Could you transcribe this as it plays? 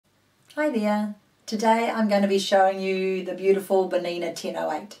Hi there. Today I'm going to be showing you the beautiful Bernina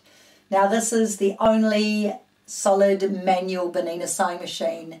 1008. Now this is the only solid manual Bernina sewing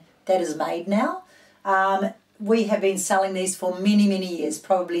machine that is made now. We have been selling these for many years,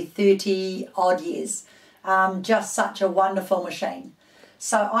 probably 30 odd years. Just such a wonderful machine.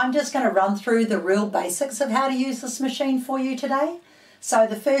 So I'm just going to run through the real basics of how to use this machine for you today. So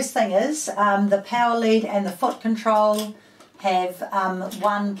the first thing is the power lead and the foot control have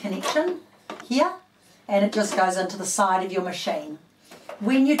one connection here, and it just goes into the side of your machine.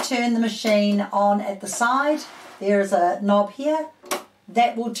 When you turn the machine on at the side, there is a knob here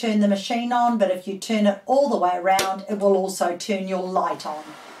that will turn the machine on, but if you turn it all the way around, it will also turn your light on.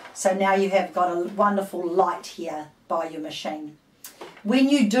 So now you have got a wonderful light here by your machine. When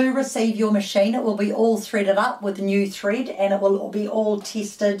you do receive your machine, it will be all threaded up with new thread, and it will be all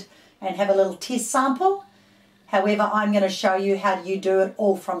tested and have a little test sample. However, I'm going to show you how you do it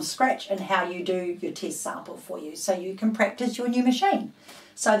all from scratch and how you do your test sample for you so you can practice your new machine.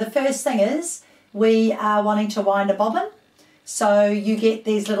 So the first thing is we are wanting to wind a bobbin. So you get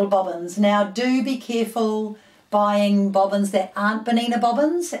these little bobbins. Now do be careful buying bobbins that aren't Bernina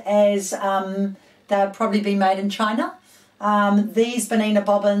bobbins, as they'll probably be made in China. These Bernina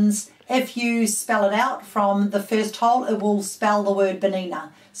bobbins, if you spell it out from the first hole, it will spell the word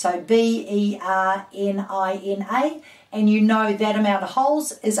Bernina. So B-E-R-N-I-N-A, and you know that amount of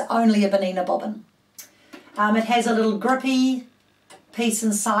holes is only a Bernina bobbin. It has a little grippy piece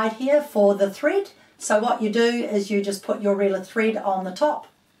inside here for the thread. So what you do is you just put your reel of thread on the top.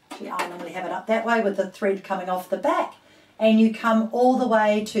 I normally have it up that way with the thread coming off the back, and you come all the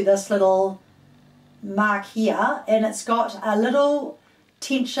way to this little mark here, and it's got a little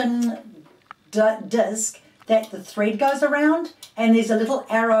tension disc that the thread goes around, and there's a little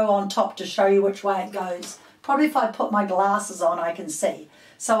arrow on top to show you which way it goes. Probably if I put my glasses on I can see.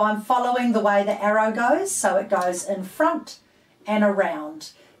 So I'm following the way the arrow goes, so it goes in front and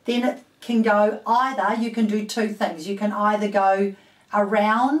around. Then it can go either, you can do two things. You can either go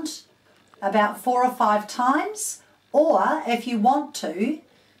around about 4 or 5 times, or if you want to,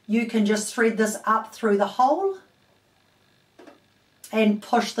 you can just thread this up through the hole and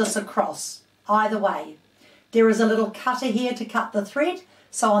push this across. Either way. There is a little cutter here to cut the thread.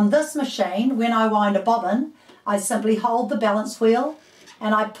 So on this machine, when I wind a bobbin, I simply hold the balance wheel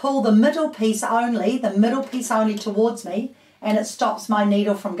and I pull the middle piece only towards me, and it stops my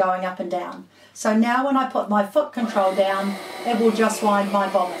needle from going up and down. So now when I put my foot control down, it will just wind my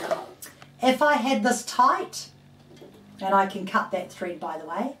bobbin. If I had this tight, and I can cut that thread by the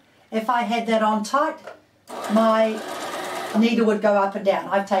way, if I had that on tight, my needle would go up and down.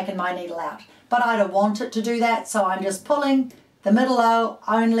 I've taken my needle out, but I don't want it to do that, so I'm just pulling the middle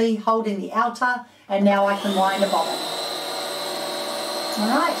only, holding the outer, and now I can wind a bobbin.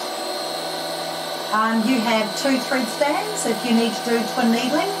 Alright. You have 2 thread stands if you need to do twin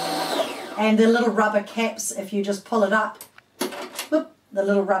needling, and the little rubber caps, if you just pull it up, whoop, the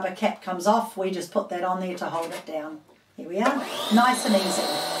little rubber cap comes off. We just put that on there to hold it down. Here we are, nice and easy.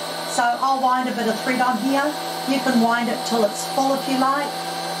 So I'll wind a bit of thread on here. You can wind it till it's full if you like.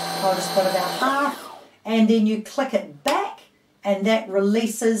 I'll just put about half, and then you click it back, and that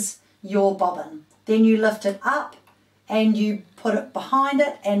releases your bobbin. Then you lift it up and you put it behind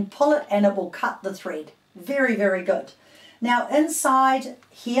it and pull it, and it will cut the thread. Very good. Now inside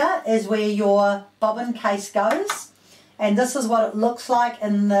here is where your bobbin case goes, and this is what it looks like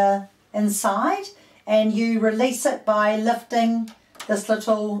in the inside, and you release it by lifting this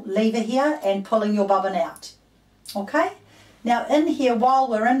little lever here and pulling your bobbin out. Okay, now in here, while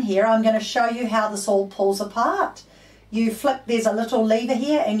we're in here, I'm going to show you how this all pulls apart. You flick, there's a little lever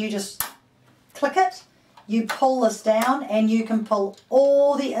here, and you just click it, you pull this down, and you can pull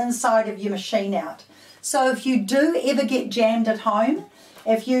all the inside of your machine out. So if you do ever get jammed at home,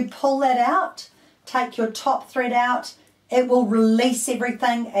 if you pull that out, take your top thread out, it will release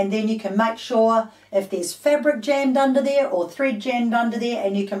everything, and then you can make sure if there's fabric jammed under there or thread jammed under there,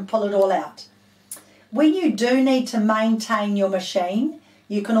 and you can pull it all out. When you do need to maintain your machine,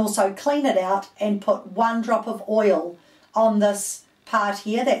 you can also clean it out and put 1 drop of oil on this part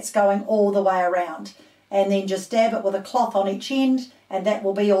here that's going all the way around, and then just dab it with a cloth on each end, and that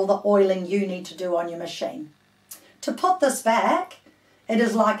will be all the oiling you need to do on your machine. To put this back, it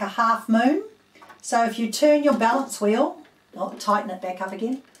is like a half moon. So if you turn your balance wheel, tighten it back up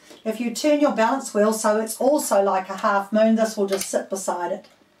again. If you turn your balance wheel so it's also like a half moon, this will just sit beside it.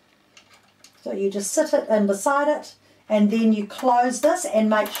 So you just sit it in beside it, and then you close this and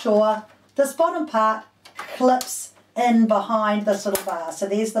make sure this bottom part clips in behind this little bar. So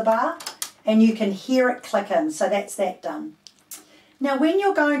there's the bar, and you can hear it click in. So that's that done. Now when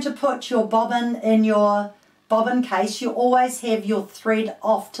you're going to put your bobbin in your bobbin case, you always have your thread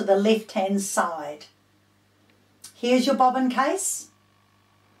off to the left hand side. Here's your bobbin case,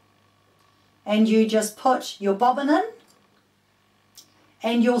 and you just put your bobbin in,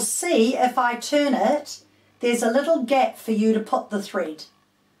 and you'll see if I turn it, there's a little gap for you to put the thread.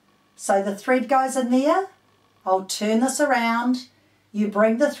 So the thread goes in there. I'll turn this around, you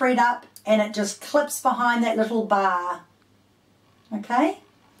bring the thread up, and it just clips behind that little bar. Okay?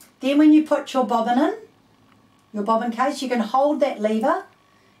 Then when you put your bobbin in, your bobbin case, you can hold that lever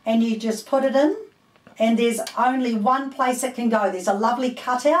and you just put it in, and there's only one place it can go. There's a lovely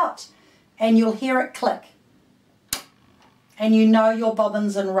cutout and you'll hear it click. And you know your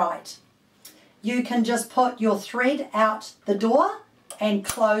bobbin's in right. You can just put your thread out the door and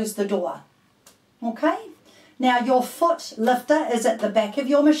close the door. Okay? Now your foot lifter is at the back of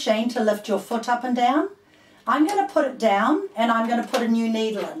your machine to lift your foot up and down. I'm going to put it down and I'm going to put a new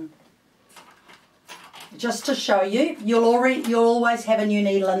needle in. Just to show you, you'll always have a new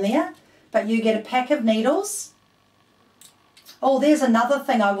needle in there, but you get a pack of needles. Oh, there's another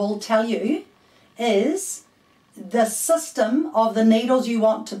thing I will tell you is the system of the needles you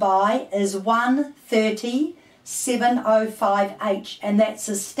want to buy is 130-705H, and that's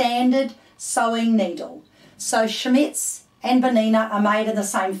a standard sewing needle. So Schmetz and Bernina are made in the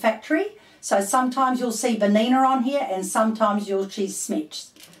same factory. So sometimes you'll see Bernina on here and sometimes you'll see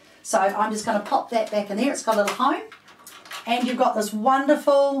Schmetz. So I'm just going to pop that back in there. It's got a little home. And you've got this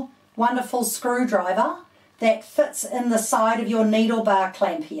wonderful, wonderful screwdriver that fits in the side of your needle bar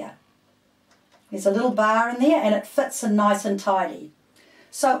clamp here. There's a little bar in there and it fits in nice and tidy.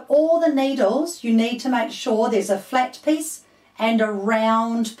 So all the needles, you need to make sure there's a flat piece and a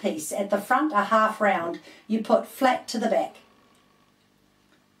round piece. At the front, a half round. You put flat to the back.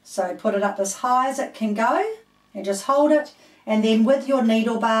 So put it up as high as it can go and just hold it, and then with your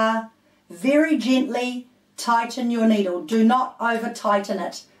needle bar, very gently tighten your needle. Do not over tighten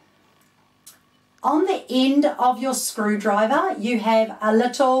it. On the end of your screwdriver you have a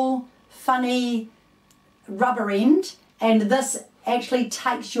little funny rubber end, and this actually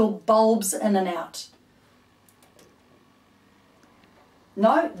takes your bulbs in and out.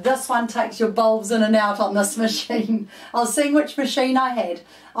 No, this one takes your bulbs in and out on this machine. I was seeing which machine I had.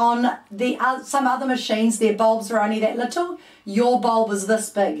 On some other machines, their bulbs are only that little. Your bulb is this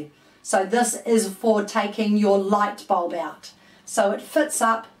big. So this is for taking your light bulb out. So it fits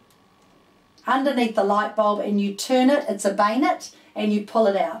up underneath the light bulb and you turn it, it's a bayonet, and you pull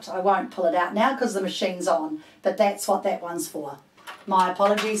it out. I won't pull it out now because the machine's on, but that's what that one's for. My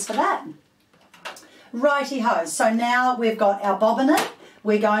apologies for that. Righty-ho, so now we've got our bobbin in.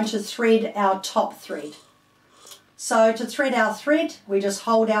 We're going to thread our top thread. So to thread our thread, we just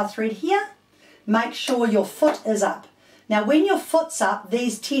hold our thread here. Make sure your foot is up. Now when your foot's up,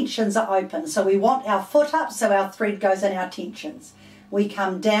 these tensions are open. So we want our foot up so our thread goes in our tensions. We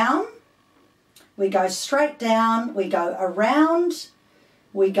come down, we go straight down, we go around,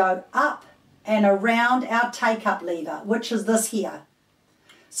 we go up and around our take-up lever, which is this here.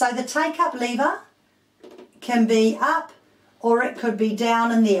 So the take-up lever can be up or it could be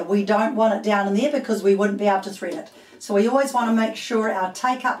down in there. We don't want it down in there because we wouldn't be able to thread it. So we always want to make sure our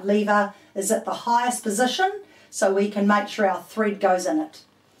take-up lever is at the highest position so we can make sure our thread goes in it.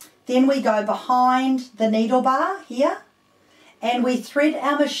 Then we go behind the needle bar here and we thread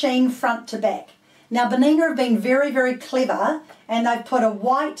our machine front to back. Now Bernina have been very, very clever, and they've put a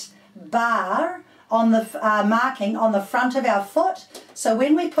white bar on the marking on the front of our foot. So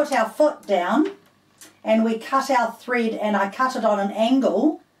when we put our foot down and we cut our thread, and I cut it on an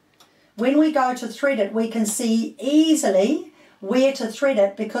angle, when we go to thread it, we can see easily where to thread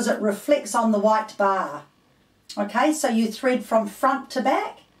it because it reflects on the white bar. Okay, so you thread from front to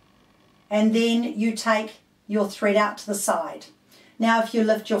back, and then you take your thread out to the side. Now if you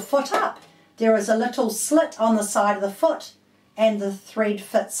lift your foot up, there is a little slit on the side of the foot and the thread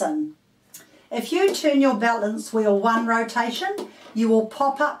fits in. If you turn your balance wheel one rotation, you will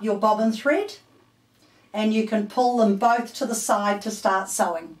pop up your bobbin thread and you can pull them both to the side to start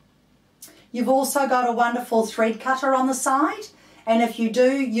sewing. You've also got a wonderful thread cutter on the side, and if you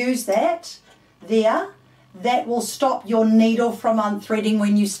do use that there, that will stop your needle from unthreading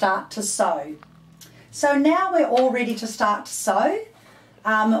when you start to sew. So now we're all ready to start to sew.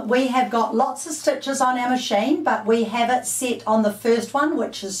 We have got lots of stitches on our machine, but we have it set on the first one,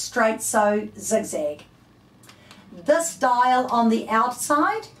 which is straight sew zigzag. This dial on the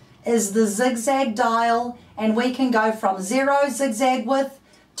outside is the zigzag dial, and we can go from 0 zigzag width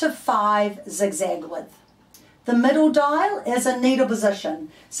to 5 zigzag width. The middle dial is a needle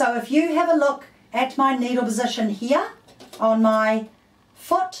position. So if you have a look at my needle position here on my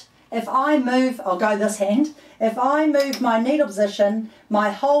foot, if I move, I'll go this hand, if I move my needle position,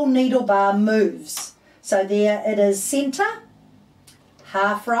 my whole needle bar moves. So there it is, centre,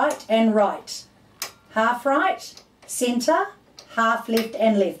 half right and right. Half right, centre, half left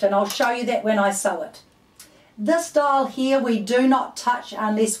and left. And I'll show you that when I sew it. This dial here we do not touch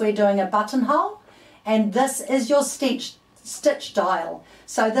unless we're doing a buttonhole. And this is your stitch dial.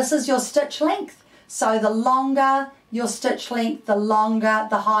 So this is your stitch length. So the longer your stitch length, the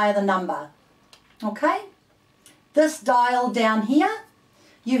higher the number. Okay? This dial down here,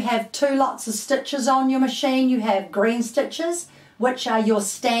 you have 2 lots of stitches on your machine. You have green stitches, which are your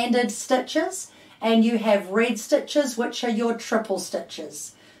standard stitches, and you have red stitches, which are your triple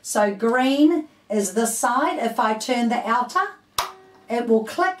stitches. So green is this side. If I turn the outer, it will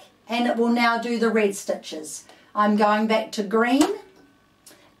click and it will now do the red stitches. I'm going back to green.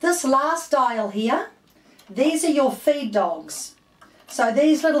 This last dial here, these are your feed dogs. So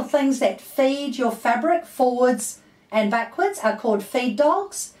these little things that feed your fabric forwards and backwards are called feed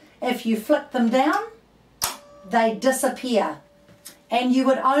dogs. If you flick them down, they disappear. And you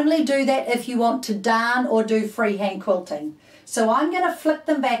would only do that if you want to darn or do freehand quilting. So I'm going to flick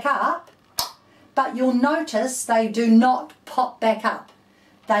them back up, but you'll notice they do not pop back up.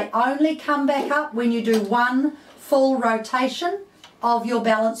 They only come back up when you do one full rotation of your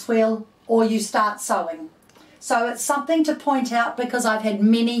balance wheel or you start sewing. So it's something to point out because I've had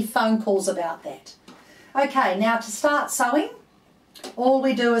many phone calls about that. Okay, now to start sewing, all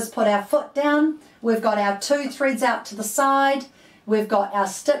we do is put our foot down. We've got our 2 threads out to the side. We've got our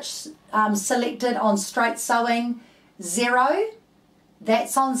stitch selected on straight sewing, 0.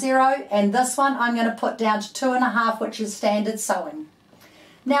 That's on 0. And this one I'm going to put down to 2.5, which is standard sewing.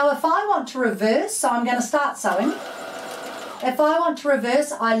 Now if I want to reverse, so I'm going to start sewing. If I want to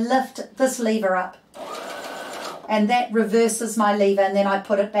reverse, I lift this lever up. And that reverses my lever, and then I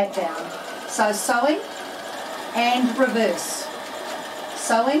put it back down. So sewing and reverse.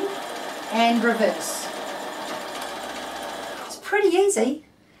 Sewing and reverse. It's pretty easy.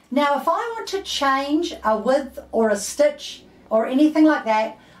 Now if I want to change a width or a stitch or anything like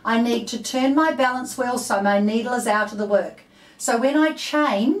that, I need to turn my balance wheel so my needle is out of the work. So when I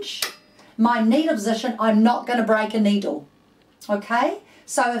change my needle position, I'm not going to break a needle. Okay?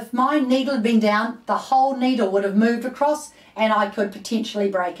 So if my needle had been down, the whole needle would have moved across and I could potentially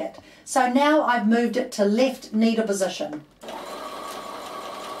break it. So now I've moved it to left needle position.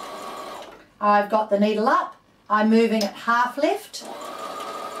 I've got the needle up. I'm moving it half left.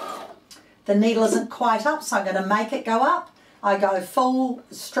 The needle isn't quite up, so I'm going to make it go up. I go full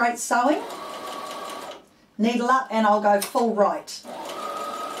straight sewing. Needle up, and I'll go full right.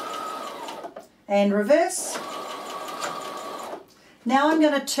 And reverse. Now I'm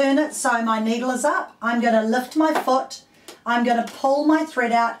going to turn it so my needle is up. I'm going to lift my foot. I'm going to pull my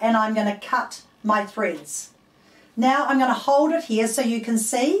thread out, and I'm going to cut my threads. Now I'm going to hold it here so you can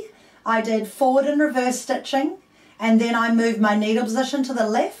see I did forward and reverse stitching, and then I moved my needle position to the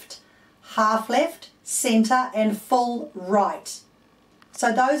left, half left, center, and full right.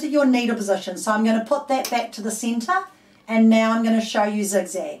 So those are your needle positions. So I'm going to put that back to the center, and now I'm going to show you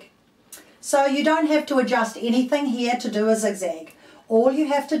zigzag. So you don't have to adjust anything here to do a zigzag. All you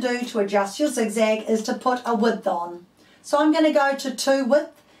have to do to adjust your zigzag is to put a width on. So I'm going to go to 2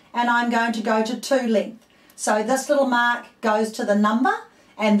 width, and I'm going to go to 2 length. So this little mark goes to the number,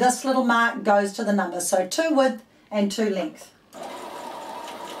 and this little mark goes to the number. So 2 width and 2 length.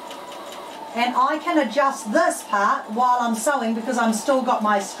 And I can adjust this part while I'm sewing because I'm still got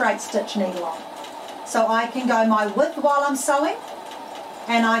my straight stitch needle on. So I can go my width while I'm sewing,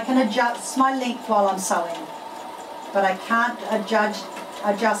 and I can adjust my length while I'm sewing. But I can't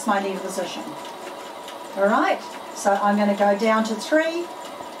adjust my needle position. Alright, so I'm going to go down to 3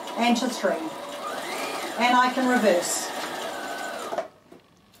 and to 3. And I can reverse.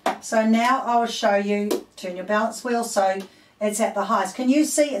 So now I will show you, turn your balance wheel so it's at the highest. Can you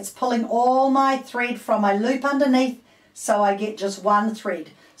see it's pulling all my thread from my loop underneath so I get just 1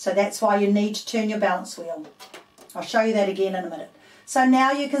 thread. So that's why you need to turn your balance wheel. I'll show you that again in a minute. So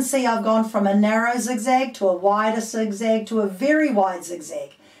now you can see I've gone from a narrow zigzag to a wider zigzag to a very wide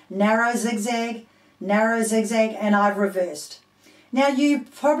zigzag. Narrow zigzag, and I've reversed. Now you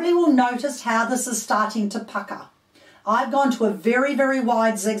probably will notice how this is starting to pucker. I've gone to a very, very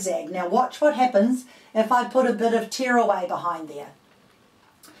wide zigzag. Now watch what happens if I put a bit of tearaway behind there.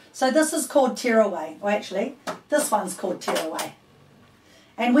 So this is called tearaway. Well, actually, this one's called tearaway.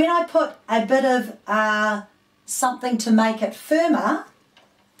 And when I put a bit of something to make it firmer,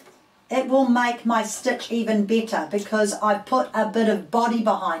 it will make my stitch even better because I've put a bit of body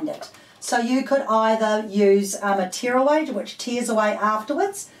behind it. So you could either use a tearaway, which tears away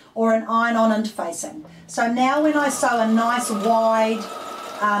afterwards, or an iron-on interfacing. So now when I sew a nice wide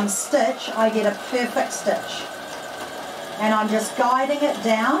stitch, I get a perfect stitch. And I'm just guiding it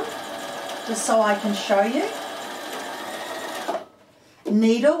down, just so I can show you.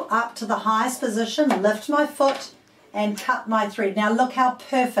 Needle up to the highest position, lift my foot, and cut my thread. Now look how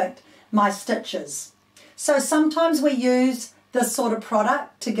perfect my stitch is. So sometimes we use this sort of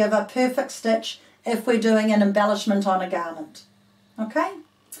product to give a perfect stitch if we're doing an embellishment on a garment. Okay?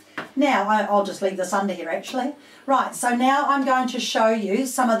 Now, I'll just leave this under here actually. Right, so now I'm going to show you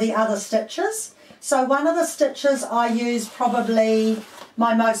some of the other stitches. So one of the stitches I use, probably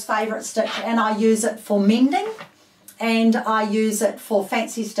my most favourite stitch, and I use it for mending and I use it for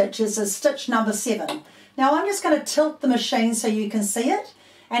fancy stitches, is stitch number 7. Now I'm just going to tilt the machine so you can see it,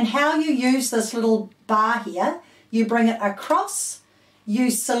 and how you use this little bar here, you bring it across,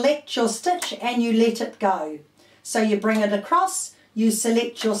 you select your stitch and you let it go. So you bring it across, you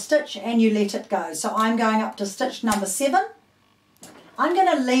select your stitch and you let it go. So I'm going up to stitch number 7. I'm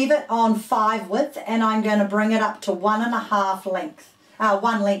going to leave it on 5 width and I'm going to bring it up to 1.5 length.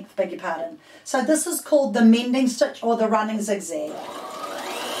 1 length, beg your pardon. So this is called the mending stitch or the running zigzag.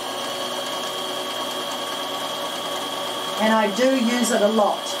 And I do use it a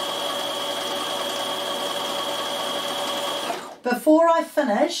lot. Before I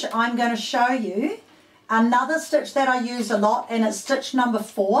finish, I'm going to show you another stitch that I use a lot, and it's stitch number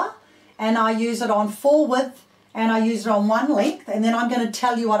 4, and I use it on 4 width and I use it on 1 length, and then I'm going to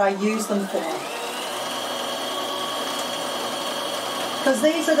tell you what I use them for. Because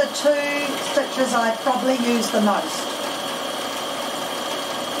these are the 2 stitches I probably use the most.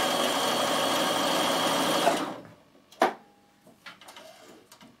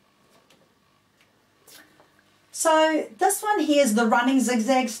 So this one here is the running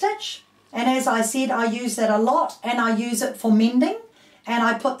zigzag stitch, and as I said, I use that a lot, and I use it for mending, and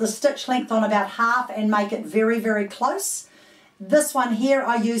I put the stitch length on about half and make it very, very close. This one here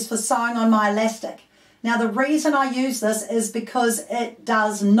I use for sewing on my elastic. Now the reason I use this is because it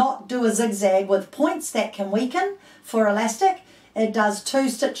does not do a zigzag with points that can weaken for elastic. It does 2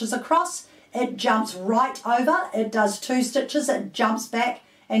 stitches across, it jumps right over, it does 2 stitches, it jumps back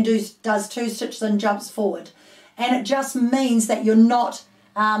and does 2 stitches and jumps forward. And it just means that you're not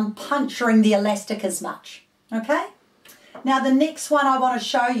puncturing the elastic as much. Okay? Now the next one I want to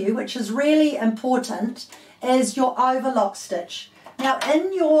show you, which is really important, is your overlock stitch. Now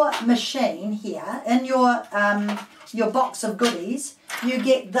in your machine here, in your box of goodies, you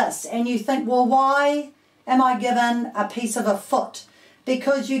get this, and you think, well, why am I given a piece of a foot?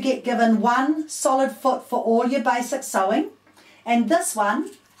 Because you get given 1 solid foot for all your basic sewing, and this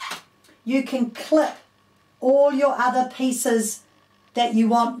one you can clip all your other pieces that you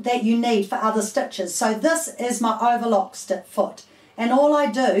want, that you need for other stitches. So this is my overlock foot, and all I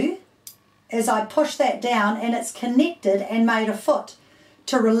do is I push that down and it's connected and made a foot.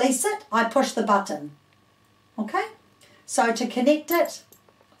 To release it, I push the button. Okay? So to connect it,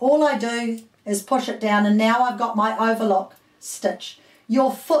 all I do is push it down, and now I've got my overlock stitch.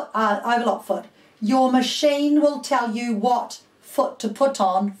 Your foot, overlock foot. Your machine will tell you what foot to put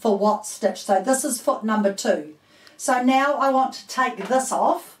on for what stitch. So this is foot number 2. So now I want to take this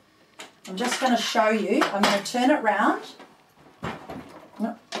off. I'm just going to show you. I'm going to turn it round.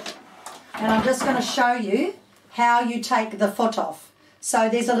 And I'm just going to show you how you take the foot off. So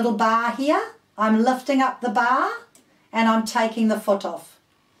there's a little bar here. I'm lifting up the bar and I'm taking the foot off.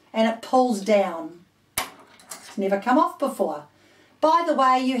 And it pulls down. It's never come off before. By the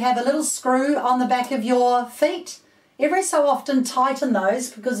way, you have a little screw on the back of your feet. Every so often tighten those,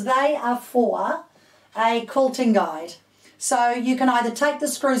 because they are for a quilting guide. So you can either take the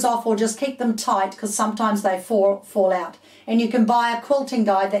screws off or just keep them tight, because sometimes they fall out. And you can buy a quilting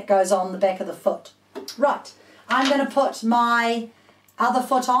guide that goes on the back of the foot. Right, I'm going to put my other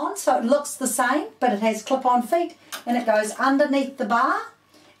foot on so it looks the same, but it has clip-on feet, and it goes underneath the bar,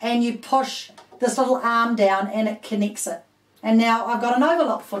 and you push this little arm down and it connects it. And now I've got an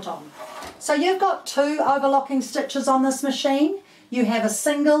overlock foot on. So you've got 2 overlocking stitches on this machine. You have a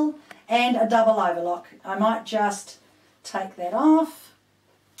single and a double overlock. I might just take that off.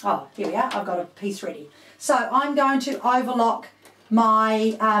 Oh, here we are. I've got a piece ready. So I'm going to overlock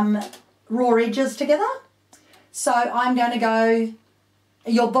my raw edges together. So I'm going to go,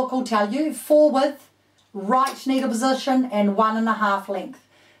 your book will tell you, 4 width, right needle position, and 1.5 length.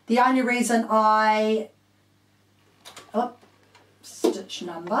 The only reason stitch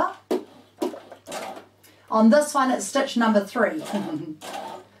number. On this one it's stitch number 3.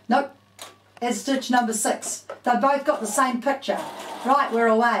 Nope, it's stitch number 6. They've both got the same picture. Right, we're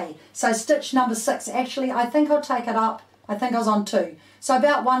away. So stitch number 6, actually I think I'll take it up, I think I was on 2. So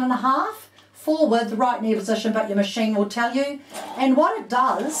about 1.5, forward, right knee position, but your machine will tell you. And what it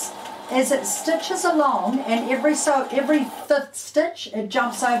does is it stitches along, and every 5th stitch it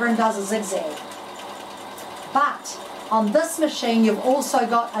jumps over and does a zigzag. But on this machine you've also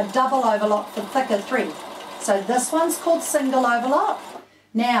got a double overlock for thicker thread. So this one's called single overlock.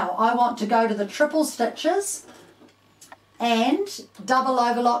 Now I want to go to the triple stitches, and double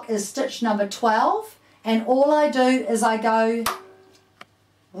overlock is stitch number 12, and all I do is I go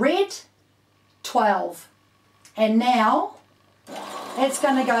red, 12, and now it's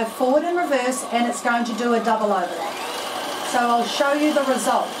going to go forward and reverse, and it's going to do a double overlap. So I'll show you the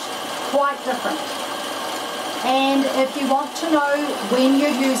result. Quite different. And if you want to know when you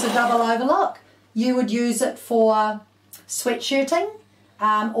use a double overlock, you would use it for sweatshirting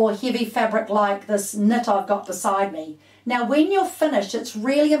or heavy fabric like this knit I've got beside me. Now when you're finished, it's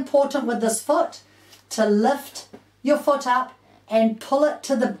really important with this foot to lift your foot up and pull it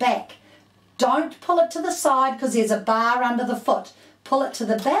to the back. Don't pull it to the side because there's a bar under the foot. Pull it to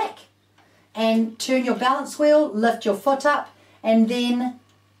the back and turn your balance wheel, lift your foot up, and then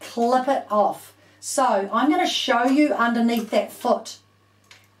clip it off. So I'm going to show you underneath that foot.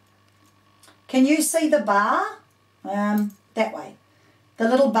 Can you see the bar? That way. The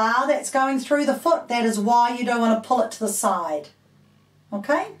little bar that's going through the foot, that is why you don't want to pull it to the side.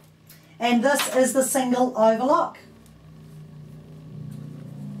 Okay? And this is the single overlock.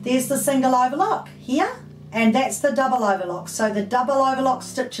 There's the single overlock here, and that's the double overlock. So the double overlock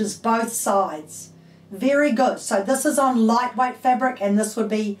stitches both sides. Very good. So this is on lightweight fabric, and this would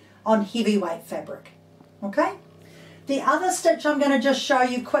be on heavyweight fabric. Okay? The other stitch I'm going to just show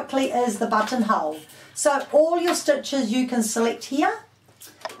you quickly is the buttonhole. So all your stitches you can select here,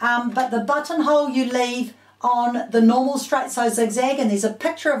 but the buttonhole you leave on the normal straight sew zigzag, and there's a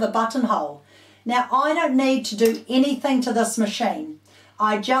picture of a buttonhole. Now I don't need to do anything to this machine.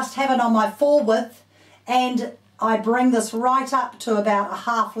 I just have it on my 4 width, and I bring this right up to about a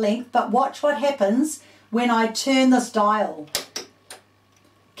half length, but watch what happens when I turn this dial.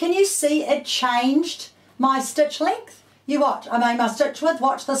 Can you see it changed my stitch length? You watch, my stitch width,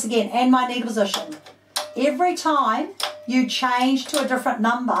 watch this again, and my needle position. Every time you change to a different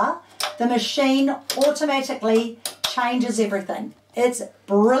number, the machine automatically changes everything. It's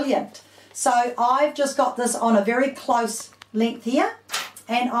brilliant. So I've just got this on a very close length here,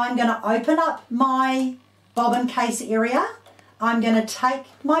 and I'm going to open up my bobbin case area. I'm going to take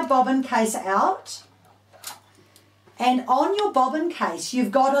my bobbin case out, and on your bobbin case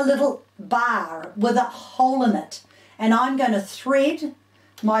you've got a little bar with a hole in it, and I'm going to thread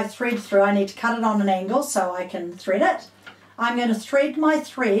my thread through. I need to cut it on an angle so I can thread it. I'm going to thread my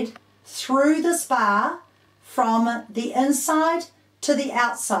thread through this bar from the inside to the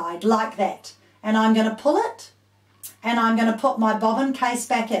outside like that, and I'm going to pull it, and I'm going to put my bobbin case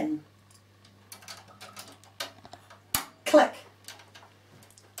back in. Click.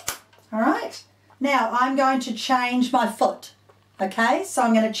 All right. Now I'm going to change my foot. Okay, so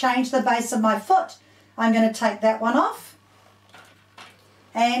I'm going to change the base of my foot. I'm going to take that one off,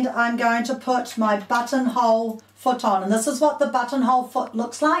 and I'm going to put my buttonhole foot on, and this is what the buttonhole foot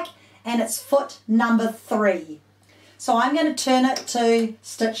looks like, and it's foot number 3. So I'm going to turn it to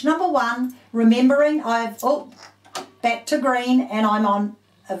stitch number 1, remembering back to green, and I'm on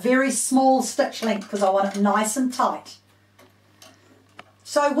a very small stitch length because I want it nice and tight.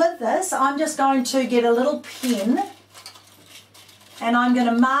 So with this, I'm just going to get a little pen, and I'm going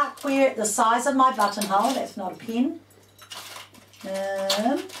to mark where the size of my buttonhole. That's not a pen.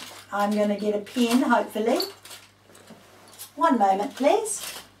 I'm going to get a pen, hopefully. One moment,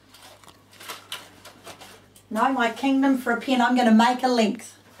 please. No, my kingdom for a pen. I'm going to make a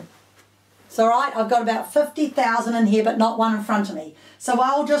length. It's all right. I've got about 50,000 in here, but not one in front of me. So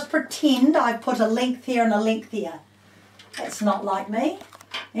I'll just pretend I've put a length here and a length here. That's not like me.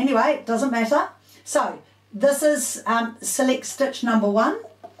 Anyway, it doesn't matter. So this is select stitch number 1,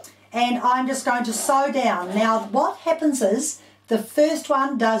 and I'm just going to sew down. Now what happens is the first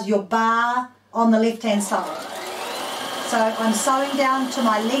one does your bar on the left hand side. So I'm sewing down to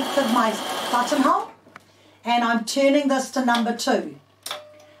my length of my buttonhole, and I'm turning this to number 2.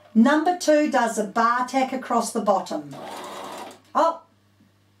 Number 2 does a bar tack across the bottom. Oh,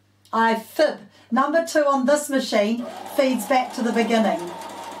 I fib. Number 2 on this machine feeds back to the beginning.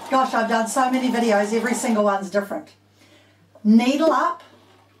 Gosh, I've done so many videos, every single one's different. Needle up.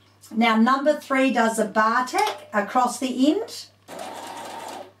 Now number 3 does a bar tack across the end.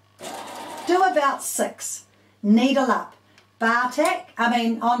 Do about 6. Needle up. Bar tack,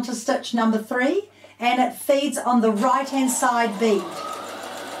 onto stitch number 3, and it feeds on the right hand side bead.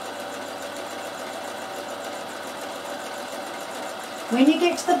 When you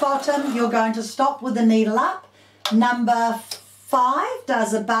get to the bottom, you're going to stop with the needle up. Number 5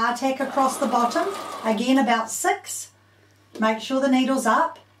 does a bar tack across the bottom, again about 6. Make sure the needle's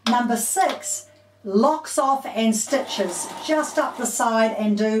up. Number 6 locks off and stitches just up the side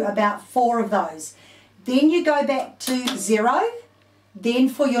and do about 4 of those. Then you go back to 0. Then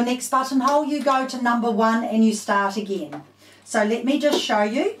for your next buttonhole, you go to number 1 and you start again. So let me just show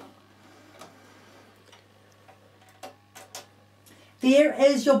you. There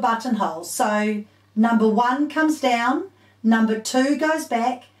is your buttonhole. So number 1 comes down, number 2 goes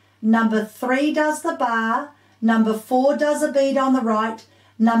back, number 3 does the bar, number 4 does a bead on the right,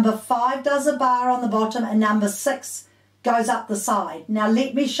 number 5 does a bar on the bottom, and number 6 goes up the side. Now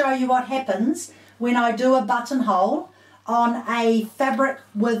let me show you what happens when I do a buttonhole on a fabric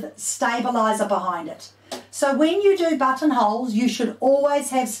with stabilizer behind it. So when you do buttonholes, you should always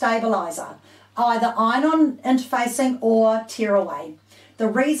have stabilizer, either iron-on interfacing or tear away. The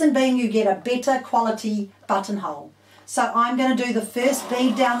reason being you get a better quality buttonhole. So I'm going to do the first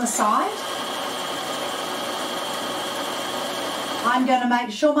bead down the side. I'm going to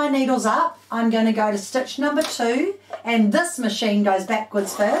make sure my needle's up. I'm going to go to stitch number 2, and this machine goes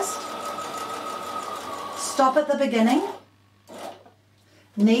backwards first. Stop at the beginning,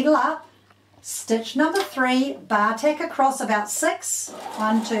 needle up, stitch number 3, bar tack across about 6,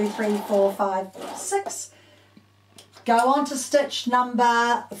 1, 2, 3, 4, 5, 6. Go on to stitch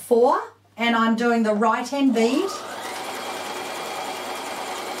number 4, and I'm doing the right hand bead.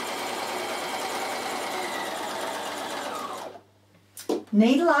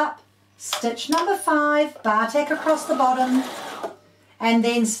 Needle up, stitch number 5, bar tack across the bottom, and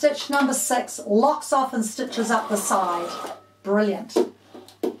then stitch number 6 locks off and stitches up the side. Brilliant.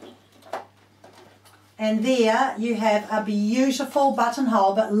 And there you have a beautiful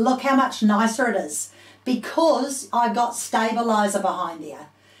buttonhole, but look how much nicer it is because I got stabilizer behind there.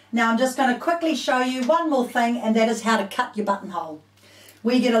 Now I'm just going to quickly show you one more thing, and that is how to cut your buttonhole.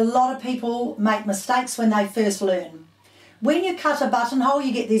 We get a lot of people make mistakes when they first learn. When you cut a buttonhole,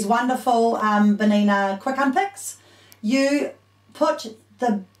 you get these wonderful Bernina quick unpicks. You put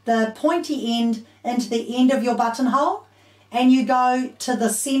the pointy end into the end of your buttonhole, and you go to the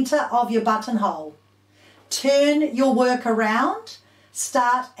center of your buttonhole. Turn your work around,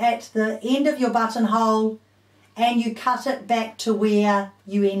 start at the end of your buttonhole, and you cut it back to where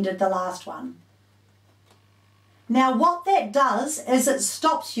you ended the last one. Now what that does is it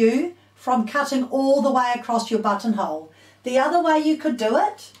stops you from cutting all the way across your buttonhole. The other way you could do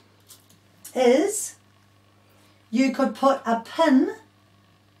it is you could put a pin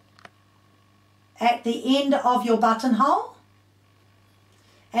at the end of your buttonhole,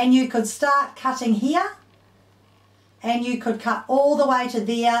 and you could start cutting here, and you could cut all the way to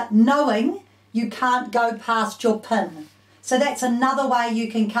there knowing you can't go past your pin. So that's another way you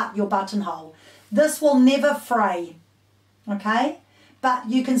can cut your buttonhole. This will never fray, okay? But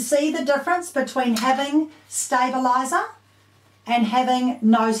you can see the difference between having stabilizer and having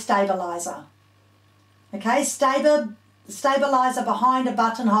no stabilizer. Okay, stabilizer behind a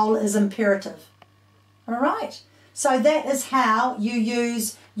buttonhole is imperative. All right, so that is how you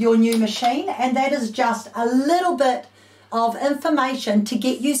use your new machine, and that is just a little bit of information to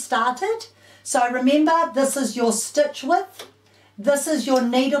get you started. So remember, this is your stitch width, this is your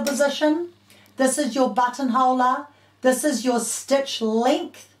needle position, this is your buttonholer, this is your stitch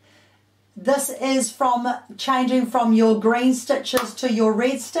length. This is from changing from your green stitches to your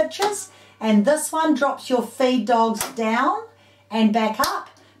red stitches, and this one drops your feed dogs down and back up,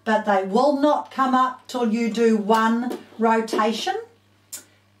 but they will not come up till you do one rotation.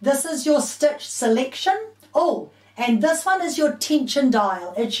 This is your stitch selection. Oh, and this one is your tension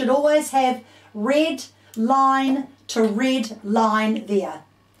dial. It should always have red line to red line there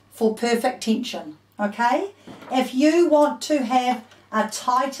for perfect tension, okay? If you want to have a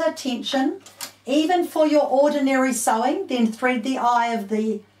tighter tension, even for your ordinary sewing, then thread the eye of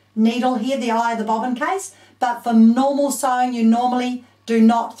the needle here, the eye of the bobbin case, but for normal sewing you normally do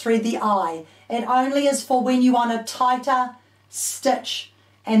not thread the eye. It only is for when you want a tighter stitch,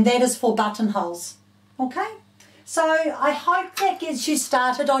 and that is for buttonholes, okay? So I hope that gets you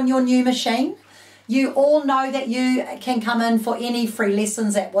started on your new machine. You all know that you can come in for any free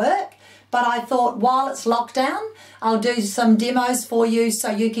lessons at work, but I thought while it's lockdown, I'll do some demos for you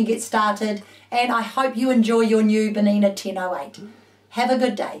so you can get started, and I hope you enjoy your new Bernina 1008. Have a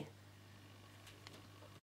good day.